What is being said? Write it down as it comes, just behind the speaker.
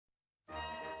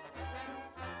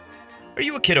Are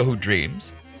you a kiddo who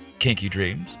dreams? Kinky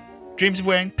dreams? Dreams of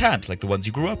wearing pants like the ones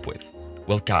you grew up with?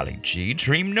 Well, golly gee,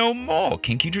 dream no more.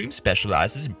 Kinky Dream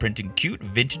specializes in printing cute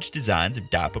vintage designs of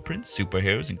diaper prints,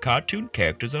 superheroes, and cartoon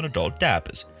characters on adult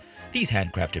diapers. These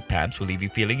handcrafted pants will leave you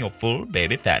feeling your full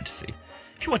baby fantasy.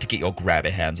 If you want to get your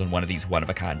grabby hands on one of these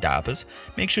one-of-a-kind diapers,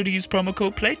 make sure to use promo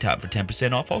code PLAYTIME for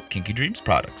 10% off all Kinky Dreams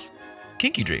products.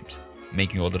 Kinky Dreams,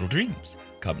 making your little dreams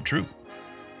come true.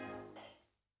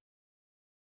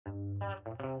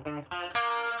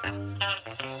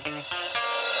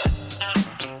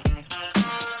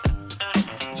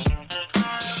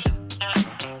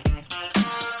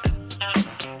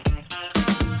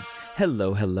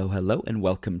 Hello, and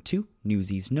welcome to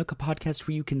Newsies Nook, a podcast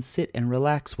where you can sit and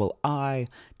relax while I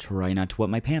try not to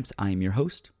wet my pants. I am your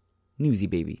host, Newsy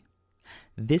Baby.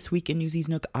 This week in Newsies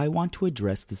Nook, I want to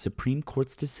address the Supreme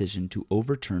Court's decision to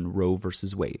overturn Roe v.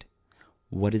 Wade.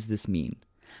 What does this mean?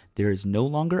 There is no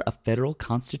longer a federal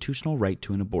constitutional right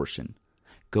to an abortion.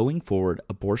 Going forward,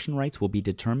 abortion rights will be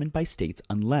determined by states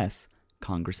unless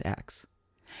Congress acts.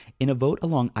 In a vote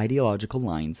along ideological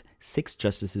lines, 6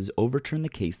 justices overturned the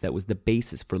case that was the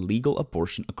basis for legal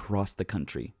abortion across the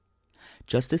country.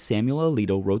 Justice Samuel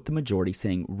Alito wrote the majority,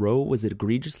 saying Roe was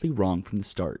egregiously wrong from the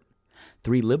start.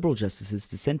 3 liberal justices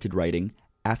dissented, writing,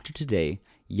 "After today,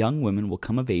 young women will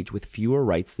come of age with fewer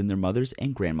rights than their mothers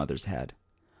and grandmothers had."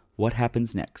 What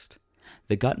happens next?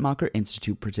 The Guttmacher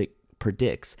Institute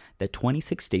predicts that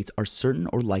 26 states are certain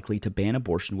or likely to ban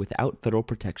abortion without federal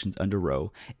protections under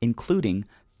Roe, including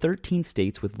 13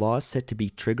 states with laws set to be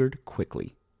triggered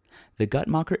quickly. The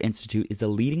Guttmacher Institute is a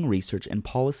leading research and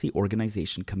policy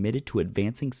organization committed to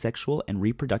advancing sexual and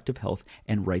reproductive health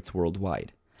and rights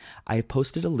worldwide. I have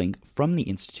posted a link from the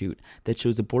institute that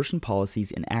shows abortion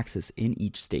policies and access in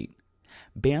each state.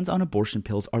 Bans on abortion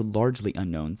pills are largely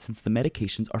unknown since the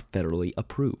medications are federally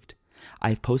approved. I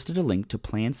have posted a link to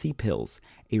Plan C Pills,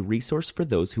 a resource for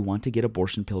those who want to get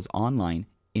abortion pills online,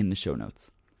 in the show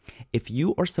notes. If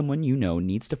you or someone you know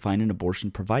needs to find an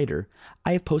abortion provider,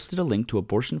 I have posted a link to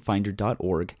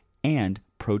abortionfinder.org and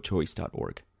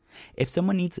prochoice.org. If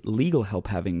someone needs legal help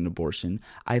having an abortion,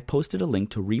 I have posted a link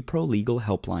to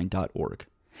reprolegalhelpline.org.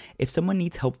 If someone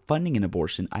needs help funding an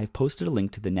abortion, I have posted a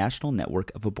link to the National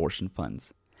Network of Abortion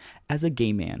Funds. As a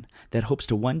gay man that hopes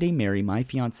to one day marry my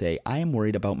fiancée, I am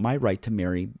worried about my right to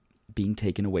marry being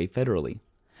taken away federally.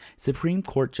 Supreme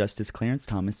Court Justice Clarence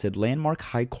Thomas said landmark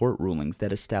high court rulings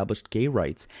that established gay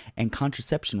rights and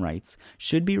contraception rights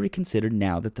should be reconsidered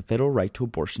now that the federal right to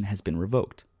abortion has been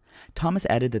revoked. Thomas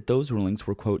added that those rulings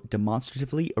were, quote,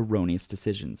 demonstratively erroneous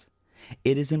decisions.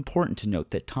 It is important to note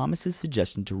that Thomas's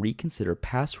suggestion to reconsider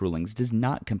past rulings does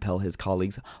not compel his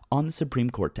colleagues on the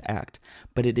Supreme Court to act,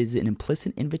 but it is an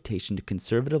implicit invitation to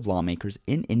conservative lawmakers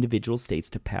in individual states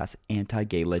to pass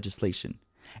anti-gay legislation.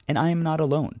 And I am not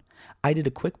alone. I did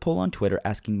a quick poll on Twitter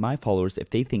asking my followers if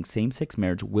they think same-sex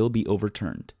marriage will be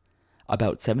overturned.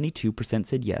 About 72%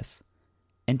 said yes,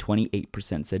 and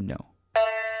 28% said no.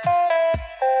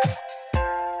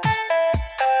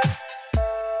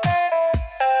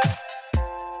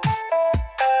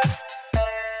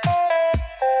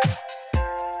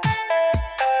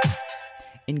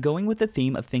 In going with the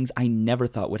theme of things I never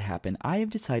thought would happen, I have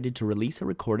decided to release a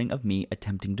recording of me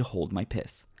attempting to hold my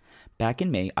piss. Back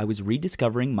in May, I was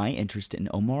rediscovering my interest in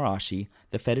omoarashi,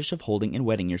 the fetish of holding and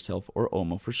wetting yourself, or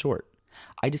omo for short.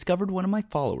 I discovered one of my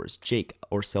followers, Jake,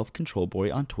 or Self-Control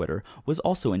Boy on Twitter, was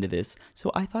also into this, so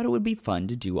I thought it would be fun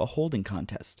to do a holding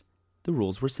contest. The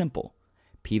rules were simple.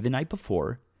 Pee the night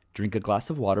before, drink a glass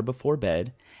of water before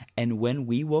bed, and when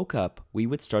we woke up, we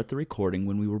would start the recording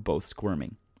when we were both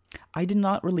squirming. I did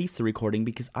not release the recording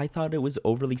because I thought it was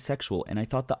overly sexual and I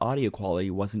thought the audio quality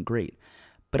wasn't great,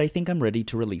 but I think I'm ready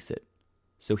to release it.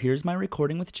 So here's my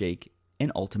recording with Jake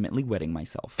and ultimately wetting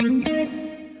myself.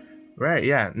 Right,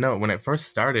 yeah. No, when it first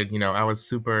started, I was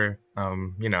super, I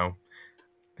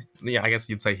guess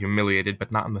you'd say humiliated, but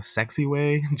not in the sexy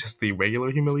way, just the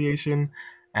regular humiliation.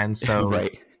 And so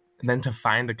Right. then to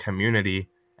find a community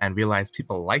and realize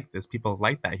people like this, people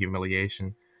like that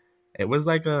humiliation, it was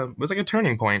like a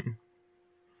turning point.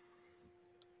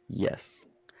 Yes.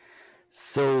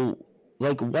 So,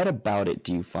 what about it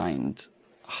do you find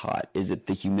hot? Is it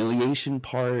the humiliation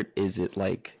part? Is it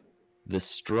the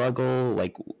struggle?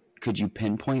 Could you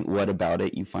pinpoint what about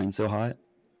it you find so hot?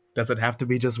 Does it have to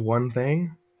be just one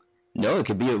thing? No, it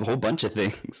could be a whole bunch of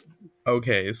things.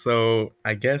 Okay, so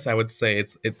I guess I would say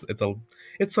it's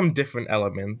some different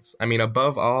elements. I mean,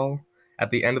 above all, at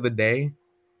the end of the day,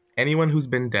 anyone who's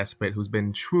been desperate, who's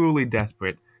been truly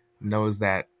desperate, knows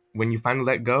that when you finally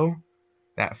let go,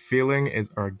 that feeling is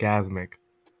orgasmic.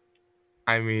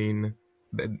 I mean,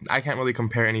 I can't really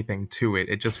compare anything to it.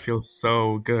 It just feels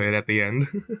so good at the end.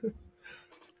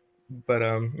 But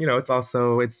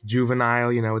it's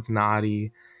juvenile. It's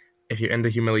naughty. If you're into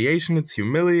humiliation, it's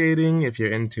humiliating. If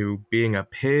you're into being a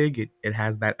pig, it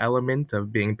has that element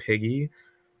of being piggy.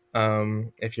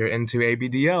 If you're into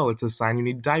ABDL, it's a sign you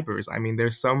need diapers. I mean,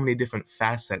 there's so many different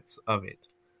facets of it.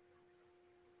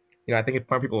 I think if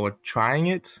more people were trying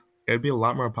it, it would be a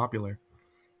lot more popular.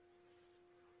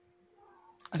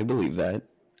 I believe that.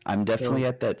 I'm definitely So,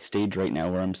 at that stage right now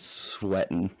where I'm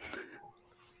sweating.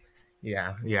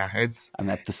 yeah. I'm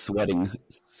at the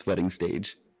sweating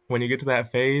stage. When you get to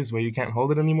that phase where you can't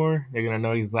hold it anymore, you're gonna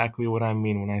know exactly what I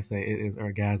mean when I say it is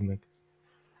orgasmic.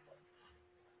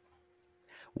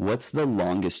 What's the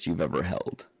longest you've ever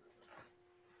held?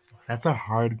 That's a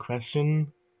hard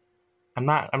question. I'm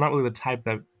not really the type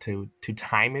that to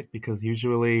time it, because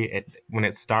usually when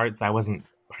it starts, I wasn't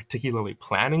particularly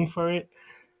planning for it.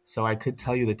 So I could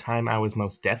tell you the time I was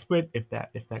most desperate, if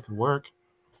that could work.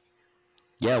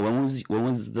 Yeah, when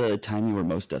was the time you were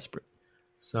most desperate?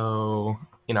 So,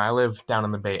 I live down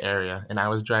in the Bay Area, and I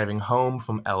was driving home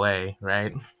from LA,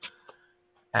 right?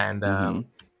 And Mm-hmm.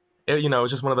 it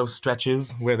was just one of those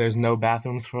stretches where there's no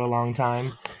bathrooms for a long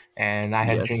time, and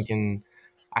Yes.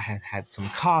 I had had some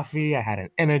coffee, I had an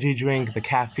energy drink, the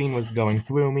caffeine was going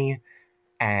through me,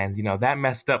 and that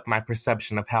messed up my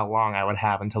perception of how long I would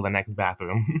have until the next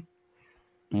bathroom.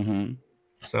 Mm-hmm.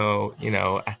 So,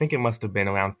 I think it must have been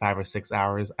around 5 or 6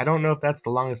 hours. I don't know if that's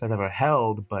the longest I've ever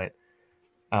held, but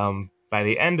by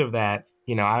the end of that,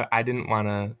 I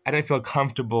didn't feel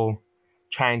comfortable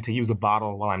trying to use a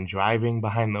bottle while I'm driving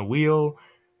behind the wheel,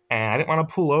 and I didn't want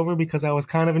to pull over because I was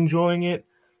kind of enjoying it.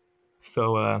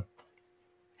 So,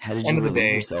 How did end you of the relieve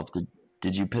day, yourself?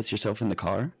 Did you piss yourself in the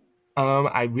car?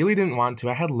 I really didn't want to.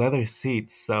 I had leather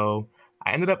seats, so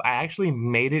I actually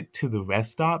made it to the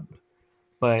rest stop,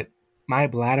 but my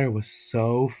bladder was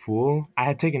so full. I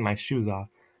had taken my shoes off.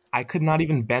 I could not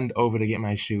even bend over to get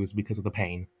my shoes because of the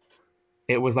pain.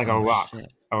 It was like Oh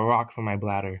shit. a rock for my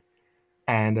bladder.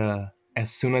 And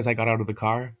as soon as I got out of the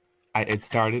car, it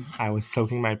started. I was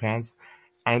soaking my pants.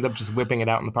 I ended up just whipping it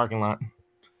out in the parking lot.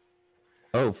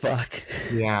 Oh fuck.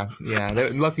 Yeah.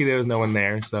 Luckily, there was no one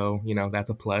there, so that's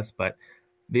a plus. But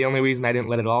the only reason I didn't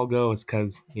let it all go is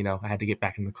because I had to get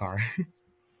back in the car.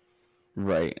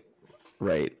 Right.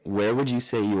 Right. Where would you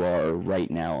say you are right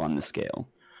now on the scale?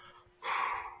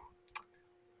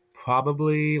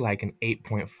 Probably like an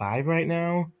 8.5 right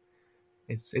now.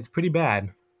 It's pretty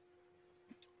bad.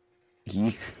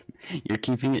 You, you're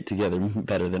keeping it together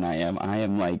better than I am. I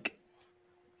am like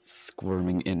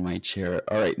squirming in my chair.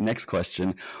 All right, next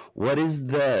question.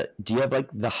 Do you have like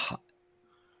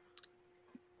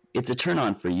it's a turn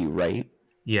on for you, right?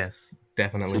 Yes,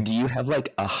 So definitely. do you have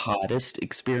like a hottest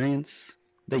experience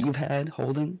that you've had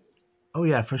holding? Oh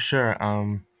yeah, for sure.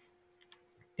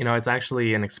 It's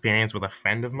actually an experience with a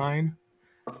friend of mine.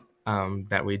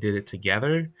 That we did it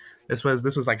together. This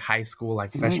was like high school,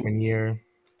 like Ooh. freshman year.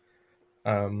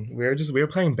 We were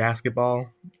playing basketball,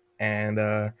 and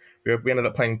we ended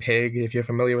up playing Pig. If you're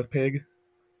familiar with Pig,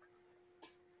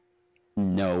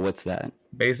 No, what's that?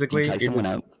 Do you basically tie someone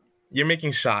up? you're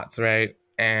making shots, right?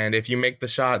 And if you make the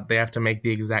shot, they have to make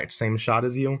the exact same shot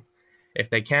as you. If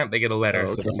they can't, they get a letter. Oh,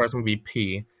 So the okay. first one would be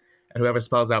P, and whoever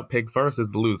spells out Pig first is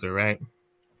the loser, right?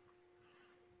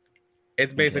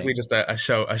 It's basically Okay. just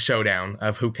a showdown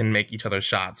of who can make each other's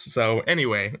shots. So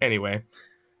anyway,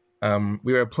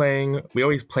 we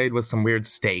always played with some weird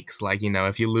stakes, like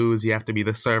if you lose, you have to be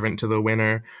the servant to the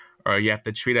winner, or you have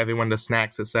to treat everyone to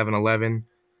snacks at 7-Eleven.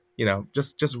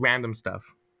 Just random stuff.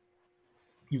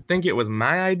 You'd think it was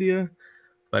my idea,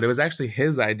 but it was actually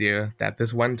his idea. That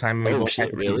this one time we Oh both had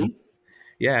shit, to pee. really?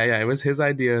 Yeah, it was his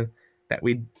idea that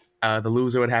the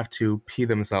loser would have to pee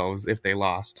themselves if they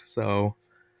lost. So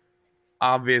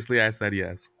obviously I said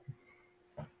yes.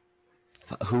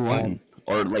 Who And won?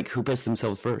 Or like who pissed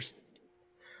themselves first?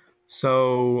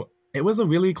 so it was a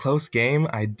really close game.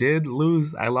 I did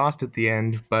lose. I lost at the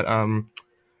end, but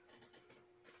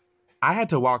I had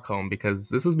to walk home because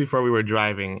this was before we were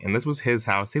driving, and this was his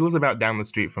house. He lives about down the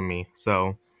street from me,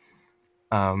 so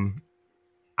um,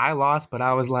 I lost. But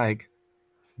I was like,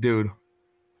 dude,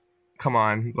 come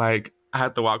on! Like, I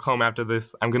have to walk home after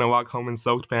this. I'm gonna walk home in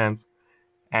soaked pants.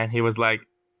 And he was like,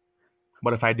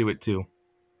 what if I do it too?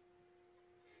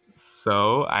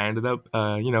 So I ended up,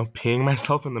 peeing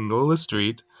myself in the middle of the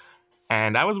street,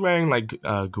 and I was wearing like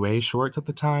gray shorts at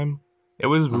the time. It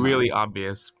was Uh-huh. really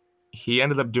obvious. He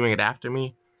ended up doing it after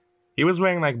me. He was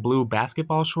wearing like blue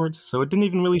basketball shorts, so it didn't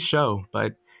even really show,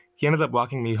 but he ended up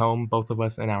walking me home, both of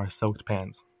us in our soaked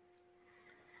pants.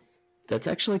 That's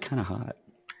actually kind of hot.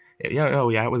 Yeah, oh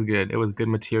yeah, it was good. It was good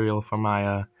material for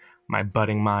my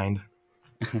budding mind.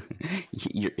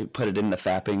 You put it in the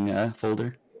fapping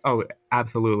folder. Oh,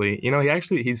 absolutely.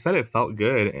 He said it felt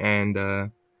good,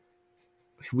 and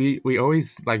we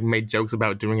always like made jokes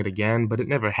about doing it again, but it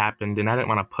never happened, and I didn't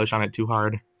want to push on it too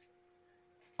hard.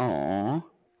 Aww.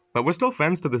 But we're still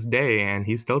friends to this day, and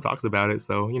he still talks about it,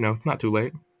 so it's not too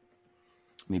late.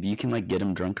 Maybe you can like get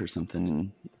him drunk or something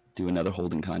and do another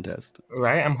holding contest.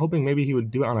 Right? I'm hoping maybe he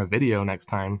would do it on a video next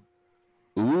time.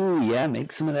 Ooh, yeah,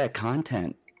 make some of that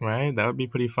content. Right? That would be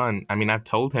pretty fun. I mean, I've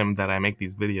told him that I make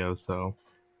these videos, so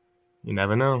you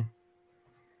never know.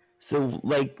 So,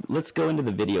 like, let's go into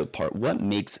the video part. What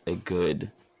makes a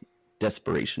good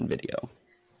desperation video?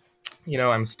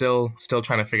 I'm still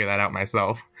trying to figure that out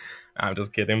myself. I'm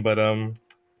just kidding, but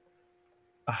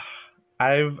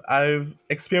I've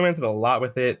experimented a lot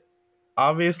with it.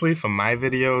 Obviously, for my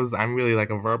videos, I'm really like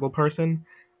a verbal person.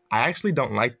 I actually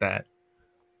don't like that.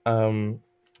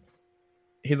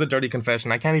 Here's a dirty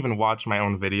confession. I can't even watch my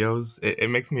own videos. It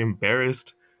makes me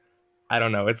embarrassed. I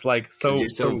don't know. It's like You're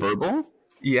so verbal?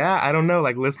 Yeah, I don't know.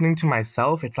 Like listening to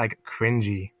myself, it's like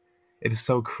cringy. It is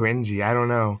so cringy. I don't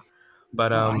know.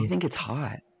 But I think it's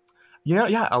hot.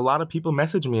 yeah, a lot of people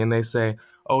message me and they say,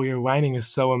 "Oh, your writing is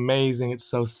so amazing. It's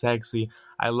so sexy.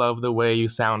 I love the way you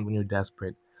sound when you're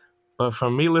desperate." But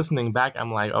from me listening back,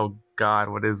 I'm like, "Oh God,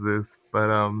 what is this?" But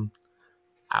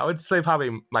I would say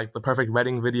probably like the perfect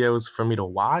wedding videos for me to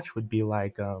watch would be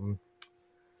like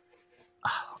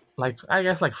I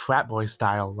guess like frat boy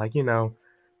style, like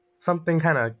something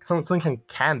kind of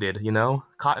candid,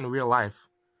 caught in real life.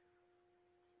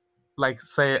 Like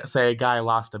say a guy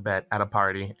lost a bet at a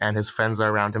party and his friends are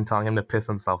around him telling him to piss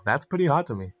himself. That's pretty hot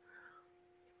to me,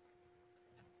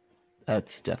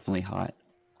 That's definitely hot.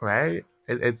 right?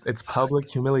 It's public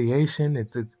humiliation.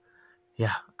 It's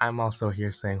yeah. I'm also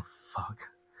here saying fuck.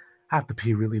 I have to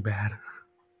pee really bad.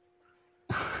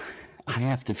 I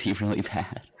have to pee really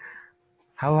bad.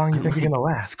 How long do you think you're gonna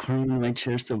last? Squirming in my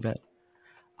chair so bad.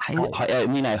 I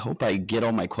mean, I hope I get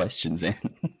all my questions in.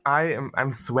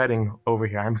 I'm sweating over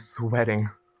here. I'm sweating.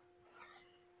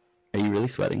 Are you really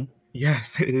sweating?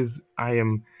 Yes, it is. I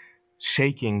am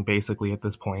shaking basically at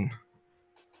this point.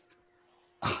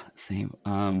 Same.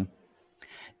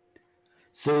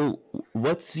 So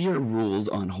what's your rules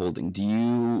on holding? Do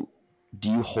you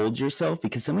hold yourself?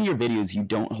 Because some of your videos you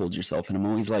don't hold yourself, and I'm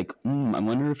always like, I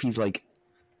wonder if he's like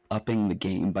upping the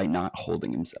game by not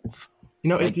holding himself. It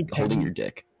Like depends. holding your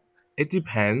dick. It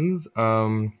depends.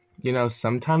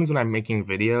 Sometimes when I'm making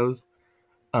videos,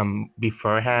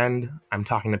 beforehand, I'm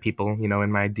talking to people,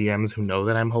 in my DMs who know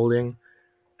that I'm holding,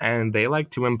 and they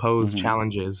like to impose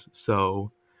challenges.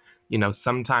 So,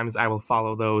 sometimes I will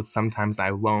follow those, sometimes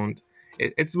I won't.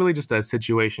 It's really just a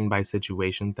situation by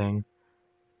situation thing.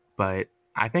 But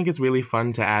I think it's really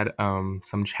fun to add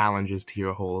some challenges to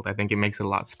your hold. I think it makes it a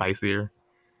lot spicier.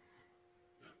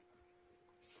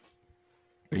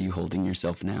 Are you holding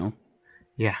yourself now?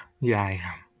 Yeah, I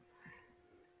am.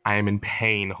 I am in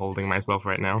pain holding myself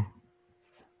right now.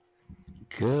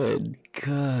 Good.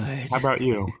 How about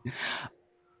you?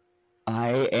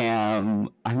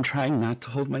 I'm trying not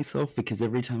to hold myself because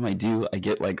every time I do, I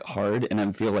get like hard and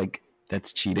I feel like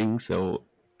that's cheating. So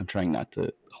I'm trying not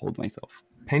to hold myself.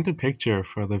 Paint a picture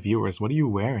for the viewers. What are you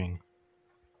wearing?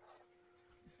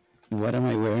 What am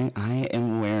I wearing? I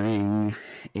am wearing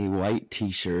a white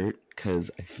t-shirt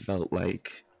because I felt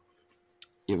like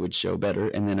it would show better.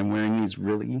 And then I'm wearing these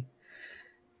really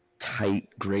tight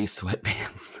gray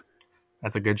sweatpants.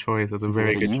 That's a good choice. That's a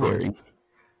very good choice.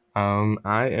 Wearing?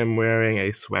 I am wearing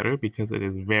a sweater because it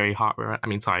is very hot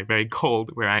very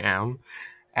cold where I am.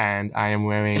 And I am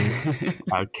wearing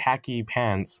khaki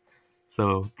pants.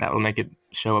 So that will make it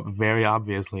show up very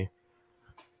obviously.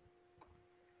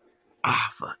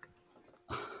 Fuck.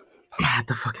 I had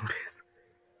to fucking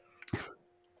piss.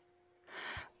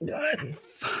 God.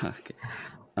 Fuck.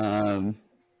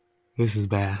 This is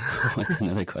bad. What's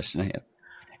another question I have?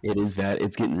 It is bad.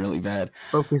 It's getting really bad.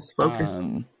 Focus.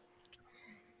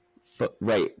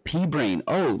 Right, pea brain.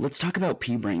 Oh, let's talk about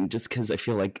pea brain, just because I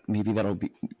feel like maybe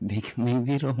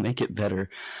maybe it'll make it better.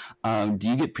 Do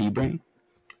you get pea brain?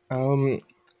 I've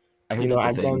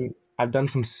done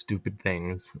some stupid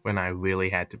things when I really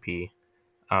had to pee.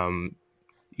 Either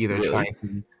really? Trying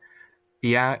to,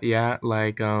 yeah,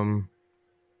 like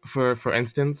for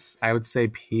instance, I would say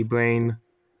pea brain.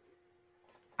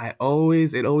 It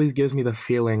always gives me the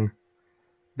feeling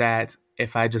that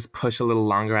if I just push a little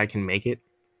longer, I can make it.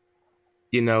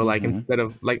 Like instead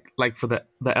of like for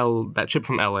that trip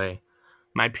from LA,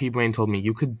 my pea brain told me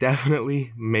you could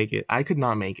definitely make it. I could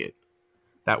not make it.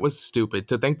 That was stupid.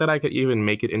 To think that I could even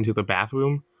make it into the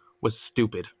bathroom was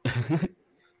stupid.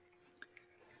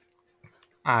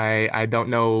 I don't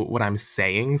know what I'm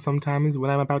saying sometimes when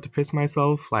I'm about to piss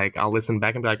myself. Like, I'll listen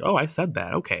back and be like, oh, I said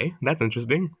that. Okay, that's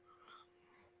interesting.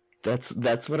 That's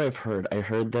what I've heard. I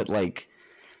heard that like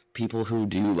people who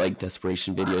do like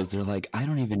desperation videos, they're like, I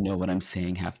don't even know what I'm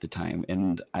saying half the time.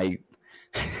 And I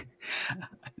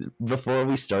before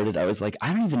we started, I was like,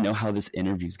 I don't even know how this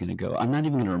interview is going to go. I'm not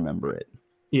even going to remember it.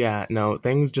 Yeah, no,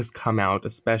 things just come out,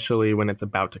 especially when it's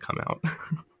about to come out.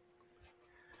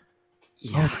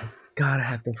 Yeah. Oh my God, I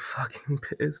have to fucking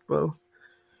piss, bro.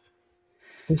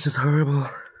 This is horrible.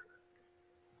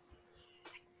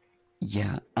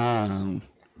 Yeah. I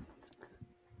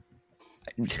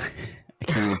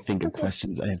can't even think of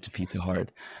questions. I have to pee so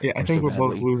hard. Yeah, I Or think so we're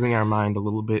both badly. losing our mind a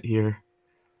little bit here.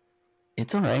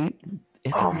 It's all right.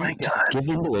 It's Oh all my right. Just God. give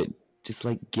into it. Just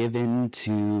like give in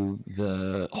to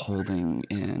the holding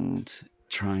and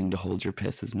trying to hold your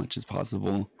piss as much as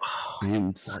possible. I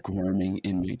am squirming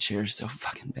in my chair so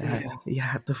fucking bad. Yeah, I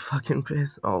have to fucking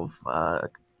piss. Oh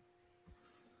fuck.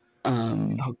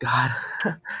 Um, Oh God.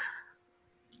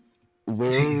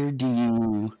 where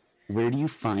do you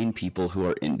find people who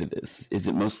are into this? Is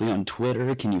it mostly on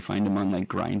Twitter? Can you find them on like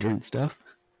Grindr and stuff?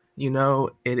 You know,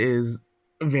 it is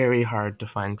very hard to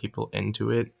find people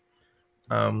into it.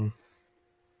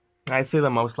 I say the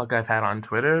most luck I've had on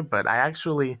Twitter, but I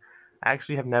actually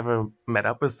have never met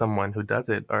up with someone who does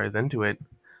it or is into it.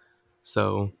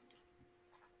 So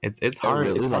it's Oh, hard.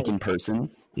 really? It's Like hard. in person?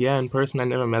 Yeah, in person, I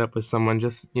never met up with someone.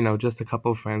 Just just a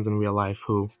couple of friends in real life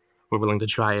who were willing to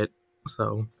try it.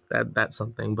 So that's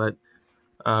something. But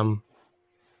um,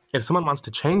 if someone wants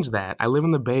to change that, I live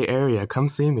in the Bay Area. Come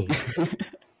see me.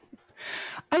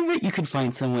 I bet you could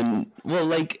find someone. Well,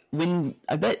 like when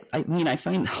I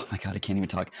find. Oh my god, I can't even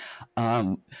talk.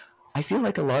 I feel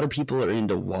like a lot of people are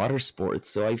into water sports.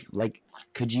 So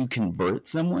could you convert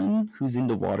someone who's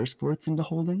into water sports into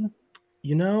holding?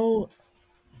 You know,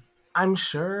 I'm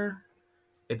sure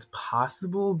it's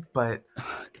possible, but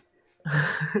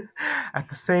at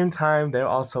the same time, they're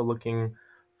also looking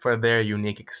for their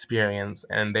unique experience,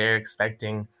 and they're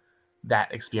expecting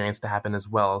that experience to happen as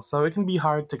well. So it can be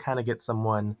hard to kind of get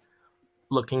someone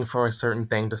looking for a certain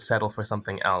thing to settle for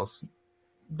something else.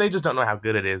 They just don't know how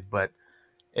good it is, but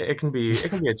it can be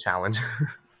a challenge.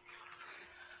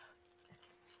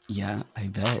 Yeah, I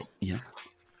bet. Yeah.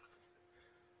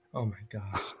 Oh my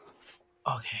god.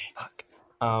 Okay. Fuck.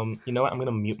 You know what? I'm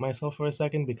gonna mute myself for a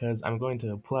second because I'm going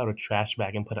to pull out a trash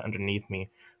bag and put it underneath me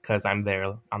because I'm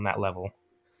there on that level.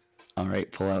 All right,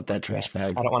 pull out that trash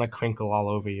bag. I don't want to crinkle all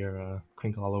over your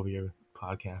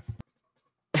podcast.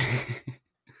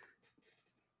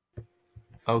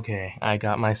 Okay, I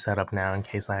got my setup now in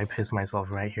case I piss myself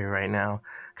right here, right now,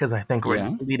 because I think we're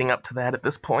Yeah? leading up to that at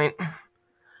this point.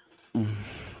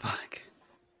 Fuck.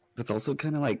 That's also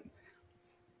kind of like.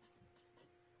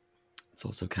 It's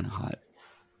also kind of hot.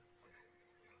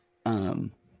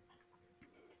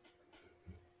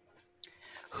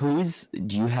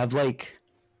 Do you have like.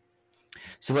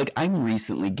 So like I'm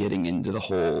recently getting into the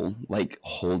whole like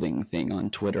holding thing on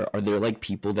Twitter. Are there like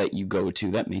people that you go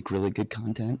to that make really good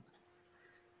content?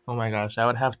 Oh my gosh, I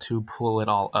would have to pull it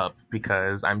all up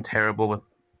because I'm terrible with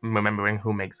remembering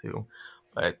who makes who.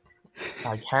 But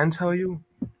I can tell you,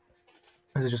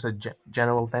 this is just a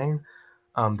general thing.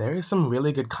 There is some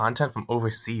really good content from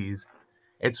overseas.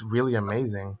 It's really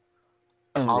amazing.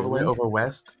 Oh, All the way really? over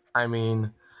west. I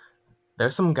mean,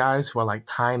 there's some guys who are like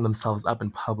tying themselves up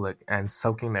in public and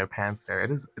soaking their pants there.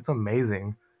 It's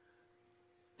amazing.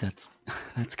 That's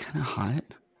kind of hot.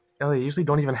 They usually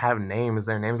don't even have names.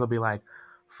 Their names will be like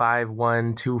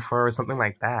 5124 or something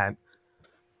like that.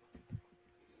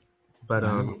 But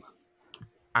Wow.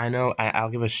 I know I'll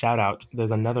give a shout out.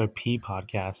 There's another P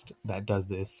podcast that does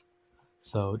this.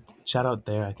 So shout out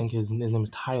there. I think his name is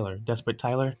Tyler. Desperate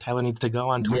Tyler. Tyler needs to go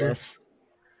on Twitter. Yes.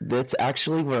 That's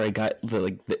actually where I got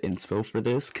the inspo for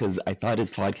this because I thought his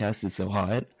podcast is so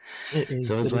hot. It is.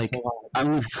 So I was it is like, so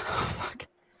hot.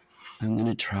 I'm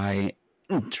gonna try,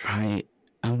 and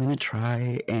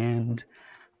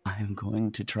I'm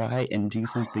going to try and do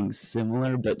something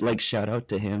similar. But like, shout out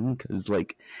to him because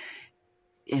like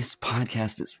his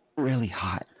podcast is really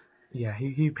hot. Yeah,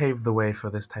 he paved the way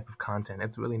for this type of content.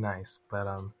 It's really nice. But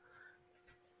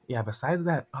yeah, besides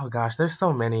that, oh gosh, there's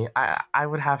so many. I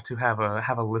would have to have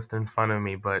a list in front of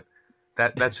me, but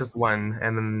that's just one.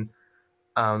 And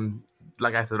then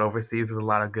like I said, overseas there's a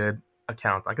lot of good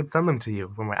accounts. I could send them to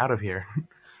you when we're out of here.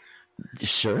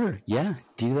 Sure, yeah,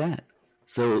 do that.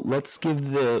 So let's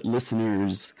give the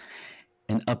listeners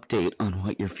an update on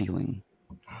what you're feeling.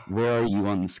 Where are you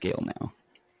on the scale now?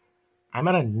 I'm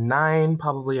at a 9,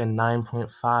 probably a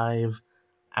 9.5.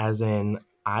 As in,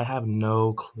 I have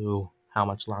no clue how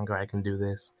much longer I can do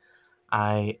this.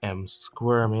 I am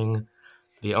squirming.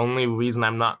 The only reason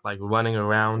I'm not like running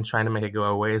around trying to make it go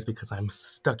away is because I'm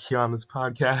stuck here on this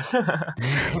podcast.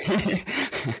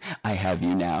 I have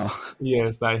you now.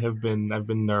 Yes, I've been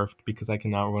nerfed because I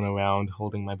cannot run around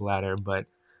holding my bladder, but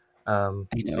I know,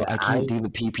 yeah, I can't do the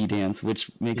pee-pee dance,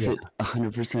 which makes it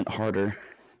 100% harder.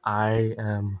 I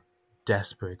am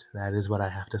desperate. That is what I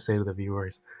have to say to the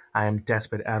viewers. I am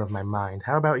desperate out of my mind.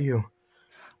 How about you?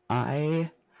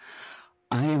 I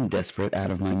am desperate out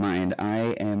of my mind.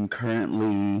 I am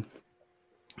currently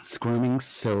squirming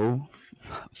so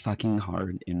fucking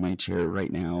hard in my chair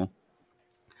right now.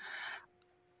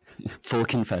 Full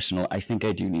confessional, I think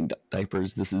I do need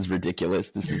diapers. This is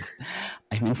ridiculous.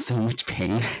 I'm in so much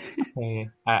pain. Hey,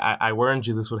 I warned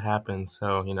you this would happen,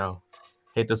 so,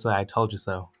 hate to say I told you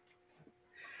so.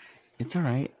 It's all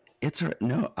right. It's all right.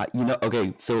 No,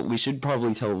 okay, so we should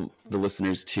probably tell the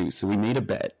listeners too. So we made a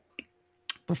bet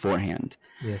beforehand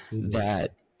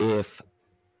that if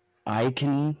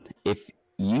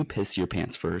you piss your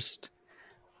pants first,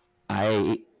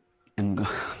 I'm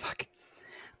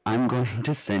going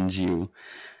to send you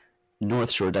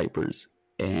North Shore diapers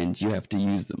and you have to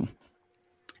use them.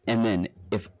 And then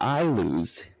if I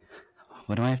lose,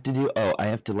 what do I have to do? Oh, I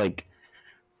have to like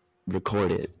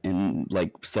record it and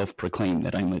like self-proclaim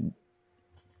that I'm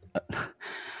a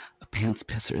pants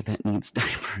pisser that needs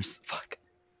diapers. Fuck.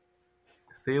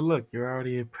 See, look, you're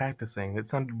already practicing. It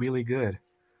sounded really good.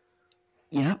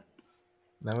 Yep.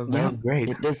 That was great.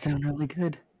 It does sound really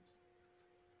good.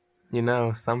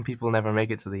 Some people never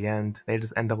make it to the end. They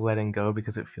just end up letting go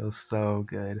because it feels so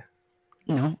good.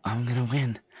 No, I'm gonna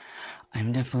win.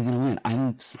 I'm definitely gonna win.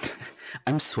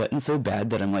 I'm sweating so bad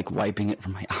that I'm like wiping it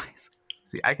from my eyes.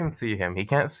 See, I can see him. He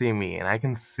can't see me, and I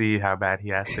can see how bad he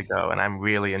has to go, and I'm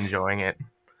really enjoying it.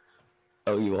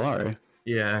 Oh, you are?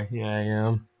 Yeah, I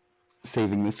am.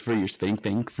 Saving this for your spank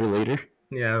bank for later?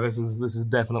 Yeah, this is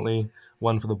definitely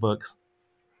one for the books.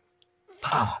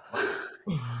 Fuck.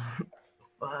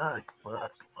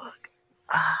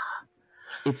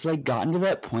 It's like gotten to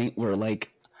that point where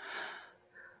like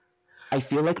I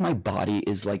feel like my body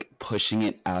is like pushing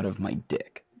it out of my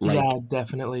dick. Like, yeah,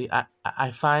 definitely.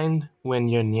 I find when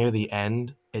you're near the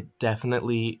end, it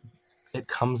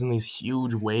comes in these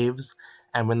huge waves,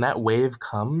 and when that wave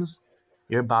comes,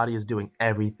 your body is doing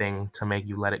everything to make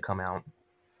you let it come out.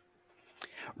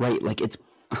 Right, like it's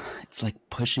like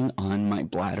pushing on my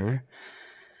bladder.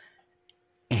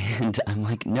 And I'm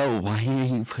like, no, why are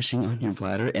you pushing on your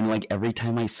bladder? And like every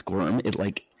time I squirm, it's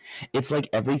like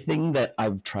everything that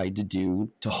I've tried to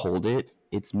do to hold it,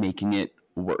 it's making it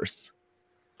worse.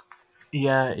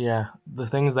 Yeah. The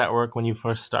things that work when you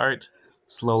first start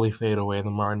slowly fade away the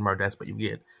more and more desperate you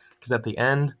get. Because at the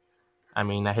end, I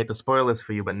mean, I hate to spoil this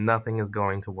for you, but nothing is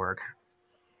going to work.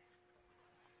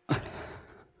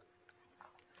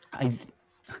 I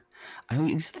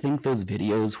always think those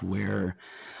videos where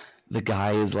the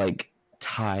guy is like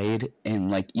tied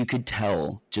and like you could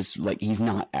tell just like he's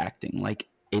not acting, like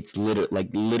it's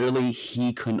literally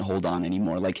he couldn't hold on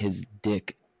anymore, like his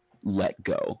dick let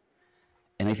go.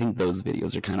 And I think those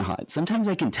videos are kind of hot. Sometimes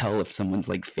I can tell if someone's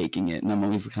like faking it, and I'm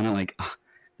always kind of like, oh,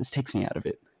 this takes me out of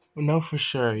it. No, for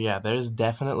sure. Yeah, there's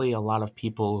definitely a lot of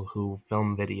people who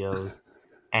film videos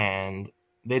and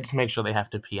they just make sure they have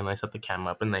to pee and they set the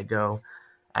camera up and they go.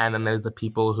 And then there's the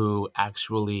people who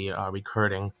actually are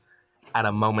recording at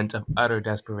a moment of utter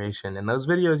desperation. In those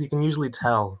videos, you can usually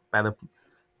tell by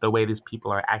the way these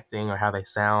people are acting or how they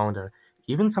sound, or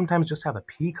even sometimes just how the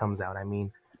pee comes out. I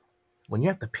mean, when you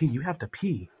have to pee, you have to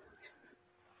pee.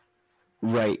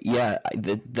 Right, yeah.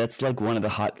 That's like one of the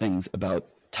hot things about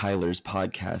Tyler's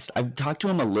podcast. I've talked to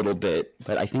him a little bit,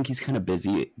 but I think he's kind of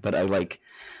busy. But I don't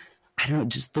know,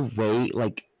 just the way,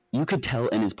 like, you could tell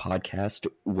in his podcast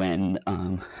when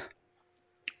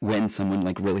someone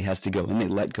like really has to go and they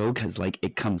let go, because like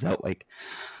it comes out like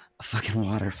a fucking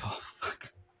waterfall.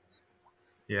 Fuck.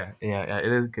 Yeah.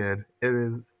 It is good.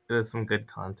 It is some good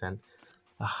content.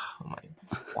 Oh my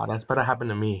god, that's better happen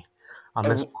to me on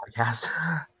this podcast.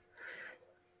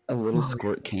 A little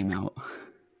squirt came out.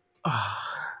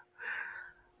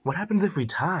 What happens if we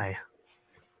tie?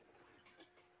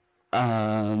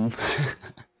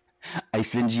 I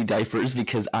send you diapers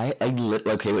because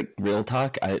okay, like real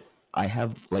talk, I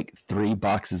have like 3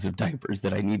 boxes of diapers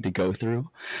that I need to go through.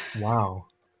 Wow.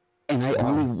 And I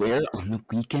only wear on the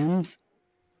weekends.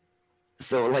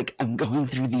 So like I'm going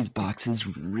through these boxes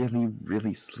really,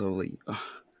 really slowly. Ugh.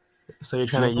 So you're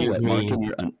trying to use me.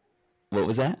 What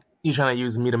was that? You're trying to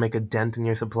use me to make a dent in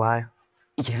your supply?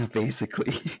 Yeah,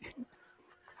 basically.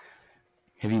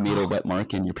 Have you made a wet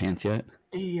mark in your pants yet?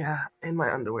 Yeah, in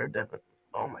my underwear, definitely.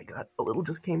 Oh my god, a little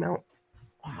just came out.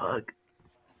 Fuck.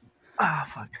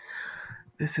 Fuck.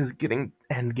 This is getting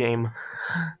end game.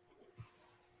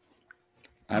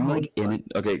 I'm Holy like in it.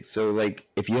 Okay, so like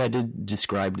if you had to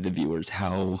describe to the viewers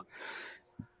how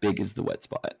big is the wet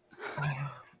spot?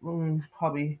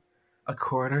 Probably a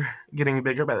quarter, getting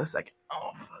bigger by the second.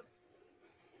 Oh fuck.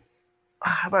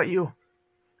 How about you?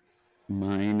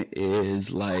 Mine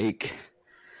is like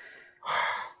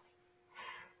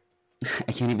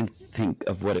I can't even think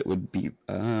of what it would be.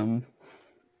 Oh my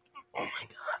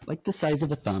god. Like the size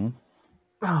of a thumb.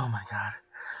 Oh my god.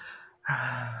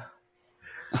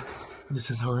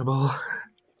 This is horrible.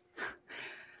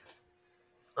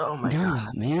 Oh my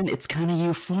god. Man, it's kind of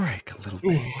euphoric a little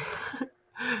bit.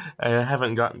 I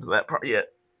haven't gotten to that part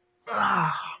yet.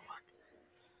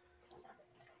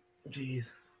 Jeez.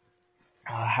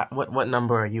 What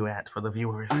number are you at for the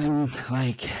viewers? I'm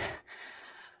like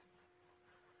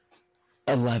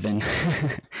 11.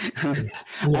 I'm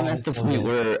at the point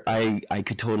where I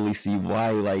could totally see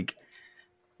why like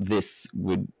this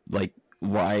would like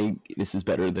why this is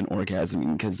better than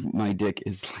orgasming, because my dick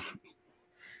is like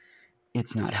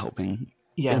it's not helping.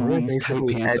 Yeah, and we're these tight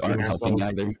basically pants edging aren't helping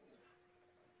ourselves.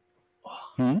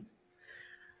 either.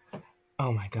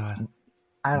 Oh my god.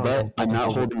 I don't But know. I'm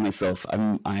not holding myself.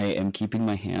 I am keeping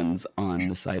my hands on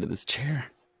the side of this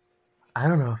chair. I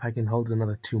don't know if I can hold it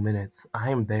another 2 minutes.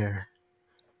 I am there.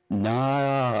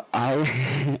 Nah,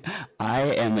 I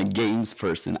am a games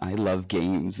person. I love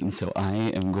games, and so I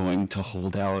am going to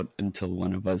hold out until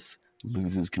one of us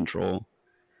loses control.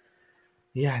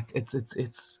 Yeah,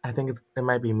 it's I think it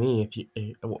might be me if you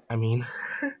I mean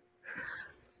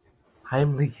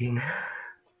I'm leaking.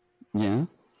 Yeah?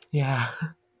 Yeah.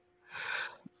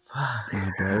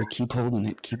 Yeah, bro, keep holding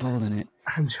it. Keep holding it.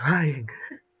 I'm trying.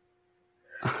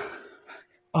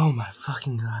 Oh my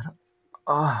fucking god.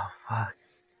 Oh fuck.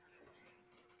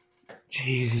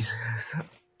 Jesus.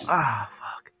 Oh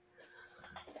fuck.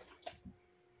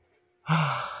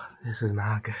 This is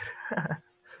not good.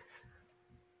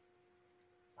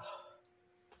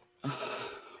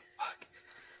 Fuck.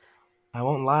 I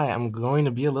won't lie, I'm going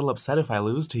to be a little upset if I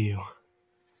lose to you.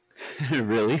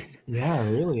 Really? Yeah,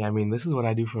 really. I mean, this is what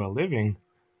I do for a living.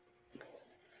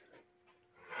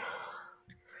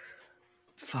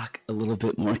 Fuck, a little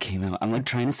bit more came out. I'm like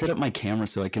trying to set up my camera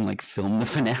so I can like film the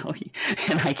finale,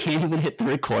 and I can't even hit the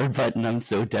record button. I'm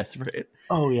so desperate.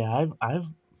 Oh yeah, I've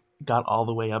got all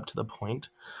the way up to the point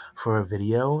for a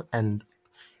video, and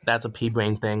that's a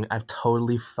pea-brain thing. I've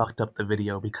totally fucked up the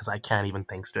video because I can't even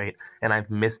think straight, and I've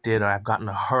missed it, or I've gotten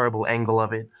a horrible angle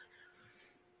of it.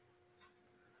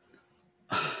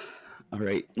 All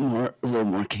right, a little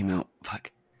more came out.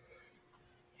 Fuck.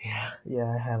 Yeah,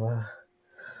 I have a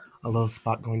little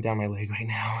spot going down my leg right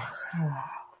now.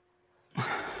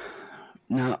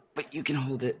 No, but you can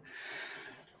hold it.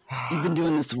 You've been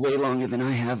doing this way longer than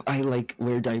I have. I like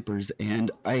wear diapers and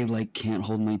I like can't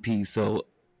hold my pee, so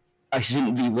I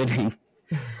shouldn't be winning.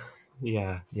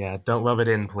 Yeah, don't rub it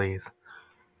in, please.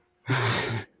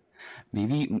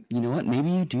 Maybe, you know what? Maybe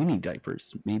you do need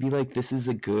diapers. Maybe like this is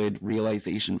a good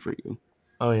realization for you.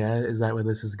 Oh yeah, is that where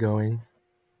this is going?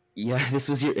 Yeah, this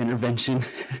was your intervention.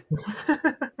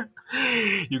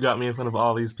 You got me in front of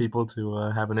all these people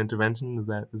to have an intervention?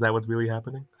 Is that what's really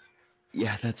happening?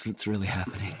 Yeah, that's what's really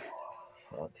happening.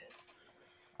 Fuck.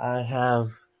 I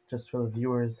have, just for the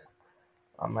viewers,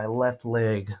 on my left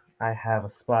leg, I have a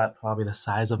spot probably the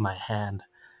size of my hand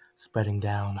spreading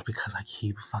down because I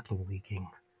keep fucking leaking.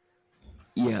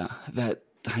 Yeah, that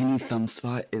tiny thumb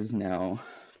spot is now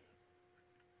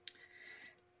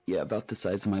about the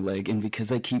size of my leg, and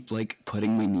because I keep like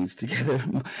putting my knees together,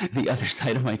 the other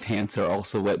side of my pants are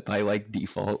also wet by like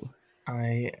default.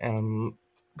 I am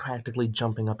practically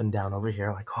jumping up and down over here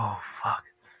like, oh fuck.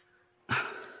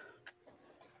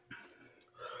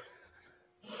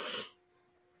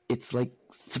 It's like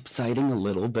subsiding a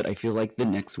little, but I feel like the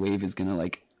next wave is gonna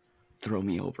like throw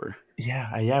me over.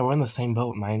 Yeah, we're in the same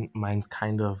boat. Mine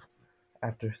kind of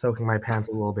after soaking my pants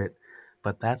a little bit,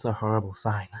 but that's a horrible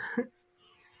sign.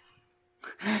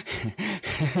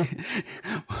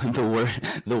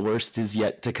 The worst is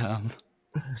yet to come.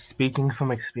 Speaking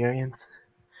from experience,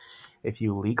 if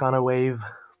you leak on a wave,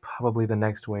 probably the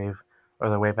next wave or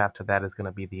the wave after that is going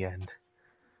to be the end.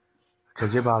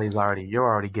 Because your body's you're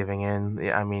already giving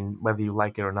in. I mean, whether you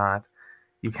like it or not,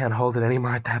 you can't hold it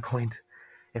anymore at that point.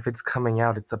 If it's coming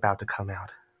out, it's about to come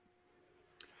out.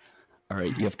 All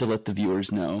right, you have to let the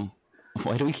viewers know.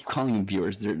 Why do we keep calling them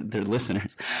viewers? They're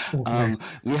listeners.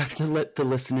 We have to let the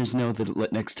listeners know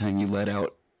that next time you let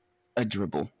out a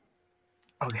dribble.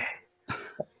 Okay.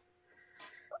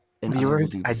 and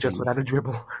Viewers, I will do I the just let out a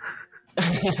dribble.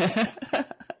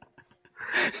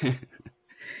 same.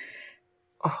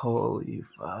 Holy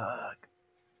fuck.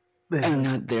 I'm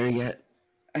not there yet.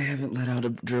 I haven't let out a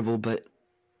dribble, but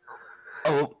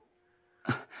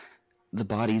the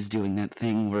body's doing that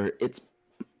thing where it's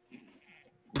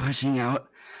pushing out,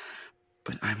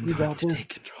 but I'm going to take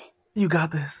control. You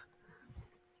got this.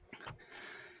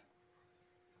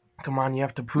 Come on, you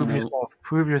have to prove yourself.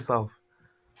 Prove yourself.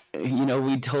 You know,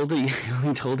 we told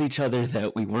each other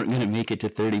that we weren't going to make it to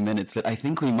 30 minutes, but I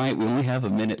think we might. We only have a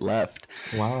minute left.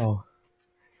 Wow.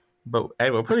 But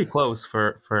hey, we're pretty close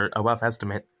for a rough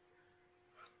estimate.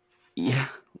 Yeah.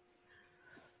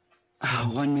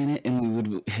 1 minute and we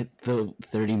would hit the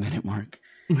 30-minute mark.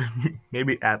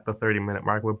 Maybe at the 30-minute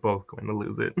mark, we're both going to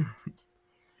lose it.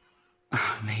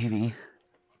 Maybe.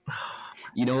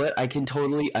 You know what?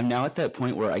 I'm now at that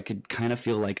point where I could kind of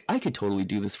feel like I could totally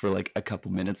do this for like a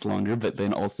couple minutes longer, but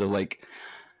then also like,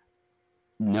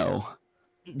 no.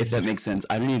 If that makes sense.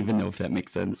 I don't even know if that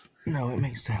makes sense. No, it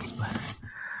makes sense, but...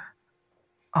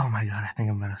 Oh my god, I think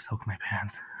I'm gonna soak my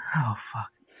pants. Oh,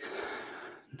 fuck.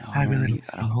 No, I really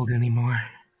can't hold it anymore.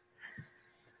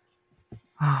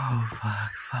 Oh,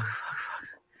 fuck.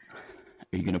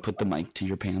 Are you gonna put the mic to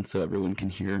your pants so everyone can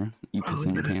hear you piss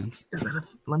in your pants?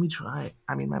 Let me try.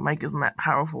 I mean, my mic isn't that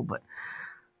powerful, but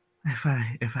if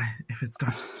it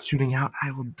starts shooting out,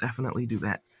 I will definitely do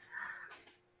that.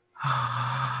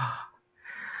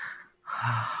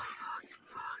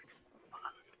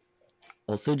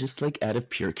 Also, just like out of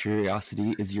pure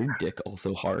curiosity, is your dick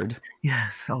also hard?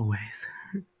 Yes, always.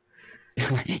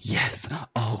 Yes,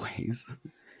 always.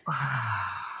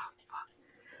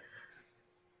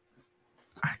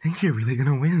 I think you're really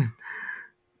gonna win.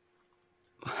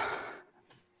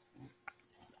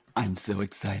 I'm so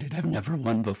excited. I've never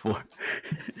won before.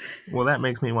 Well, that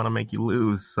makes me want to make you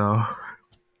lose, so...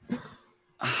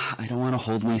 I don't want to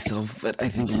hold myself, but I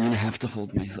think I'm going to have to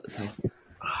hold myself.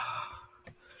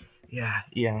 Yeah.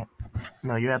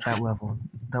 No, you're at that level.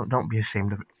 Don't be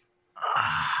ashamed of it.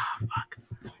 Fuck.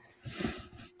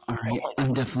 All right,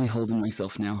 I'm definitely holding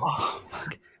myself now. Oh,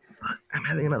 fuck. I'm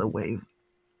having another wave.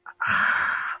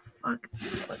 Fuck.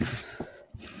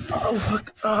 Oh,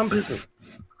 fuck. Oh, I'm pissing.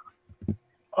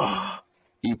 Oh.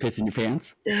 You pissing your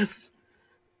pants? Yes.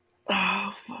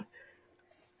 Oh, fuck.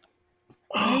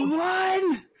 I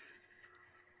won!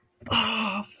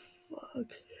 Oh, fuck.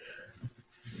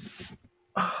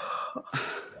 Oh.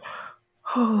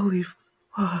 Holy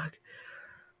fuck.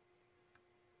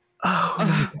 Oh,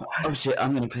 my God. Oh, shit.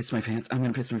 I'm gonna piss my pants.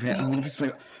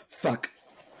 Fuck.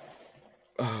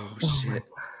 Oh, shit.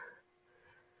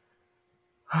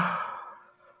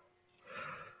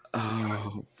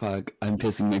 Oh, fuck. I'm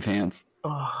pissing my pants.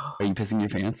 Oh. Are you pissing your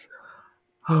pants?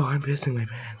 Oh, I'm pissing my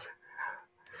pants.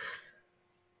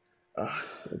 Oh,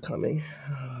 it's still coming.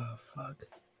 Oh, fuck.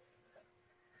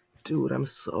 Dude, I'm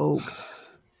soaked.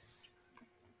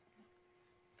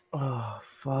 Oh,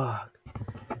 fuck.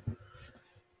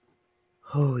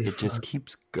 Holy fuck. It just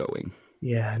keeps going.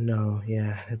 Yeah, no,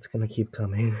 yeah, it's gonna keep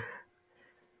coming.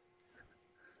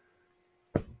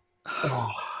 Oh,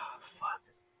 fuck.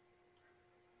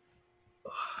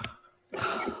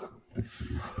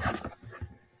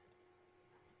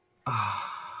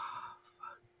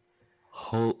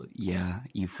 Yeah,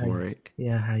 euphoric.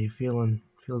 Yeah, how you feeling?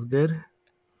 Feels good?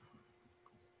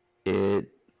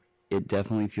 It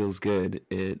definitely feels good.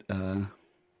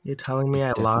 You're telling me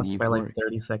I lost by like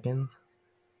 30 seconds?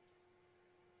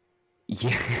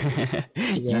 Yeah,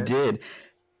 you did.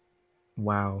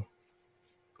 Wow.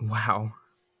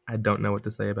 I don't know what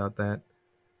to say about that.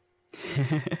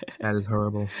 That is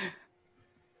horrible.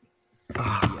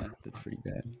 Yeah, that's pretty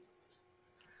bad.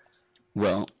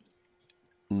 Well,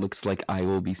 looks like I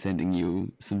will be sending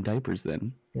you some diapers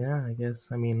then. Yeah, I guess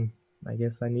I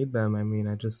need them.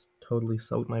 I just totally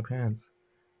soaked my pants.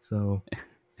 So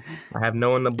I have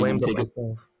no one to blame but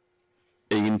myself.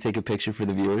 Are you going to take a picture for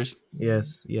the viewers?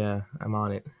 Yes, yeah, I'm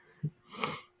on it.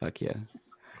 Fuck yeah.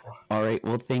 All right,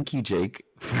 well, thank you, Jake,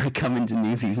 for coming to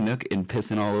Newsies Nook and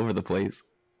pissing all over the place.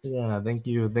 Yeah, thank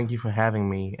you for having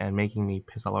me and making me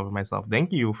piss all over myself.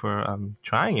 Thank you for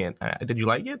trying it. Did you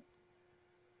like it?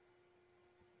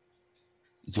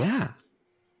 Yeah,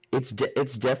 it's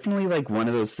definitely like one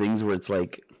of those things where it's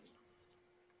like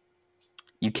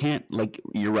you can't, like,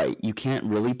 you're right, you can't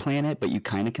really plan it, but you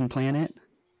kind of can plan it.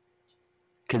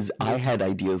 Because I had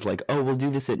ideas like, oh, we'll do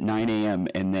this at 9 a.m.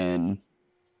 and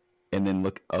then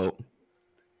look, oh,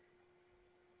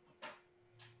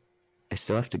 I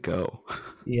still have to go.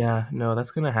 Yeah, no,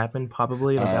 that's gonna happen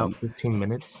probably in about 15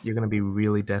 minutes. You're gonna be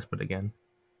really desperate again.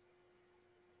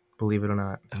 Believe it or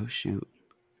not. Oh shoot.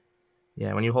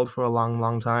 Yeah, when you hold for a long,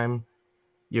 long time,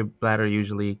 your bladder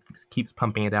usually keeps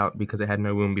pumping it out because it had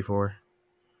no room before.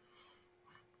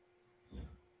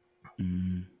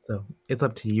 Mm, So it's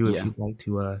up to you if yeah. you'd like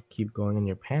to keep going in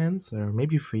your pants, or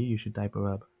maybe for you should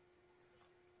diaper up.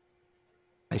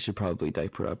 I should probably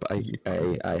diaper up. I You should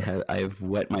probably I diaper up. have I have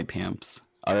wet my pants.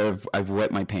 I've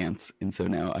wet my pants, and so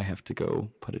now I have to go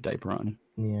put a diaper on.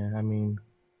 Yeah, I mean,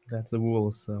 that's the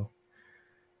rules, so.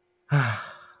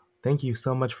 Thank you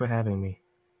so much for having me.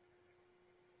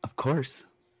 Of course.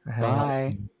 I had a lot of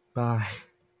Bye. fun.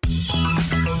 Bye.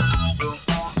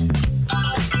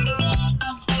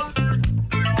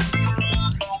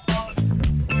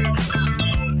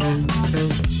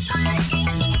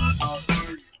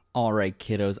 All right,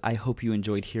 kiddos, I hope you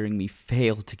enjoyed hearing me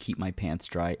fail to keep my pants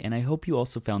dry, and I hope you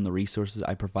also found the resources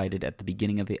I provided at the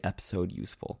beginning of the episode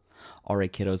useful. All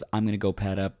right, kiddos, I'm going to go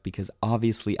pad up because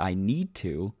obviously I need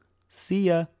to. See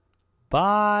ya.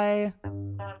 Bye.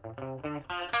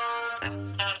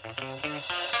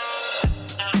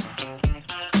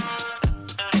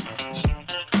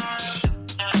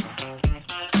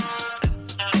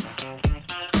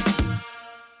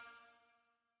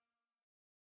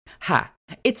 Ha!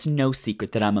 It's no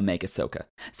secret that I'm a mega soaker.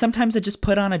 Sometimes I just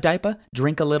put on a diaper,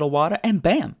 drink a little water, and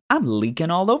bam, I'm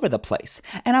leaking all over the place.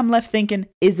 And I'm left thinking,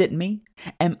 is it me?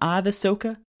 Am I the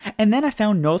soaker? And then I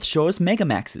found North Shore's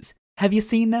Megamaxes. Have you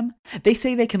seen them? They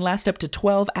say they can last up to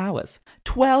 12 hours.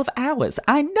 12 hours,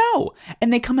 I know!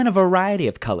 And they come in a variety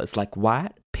of colors like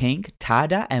white, pink,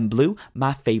 tie-dye, and blue.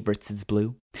 My favorites is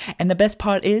blue. And the best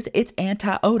part is, it's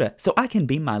anti-odor, so I can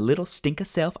be my little stinker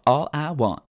self all I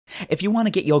want. If you want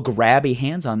to get your grabby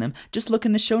hands on them, just look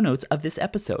in the show notes of this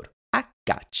episode. I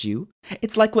got you.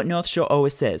 It's like what North Shore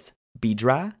always says. Be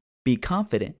dry, be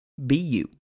confident, be you.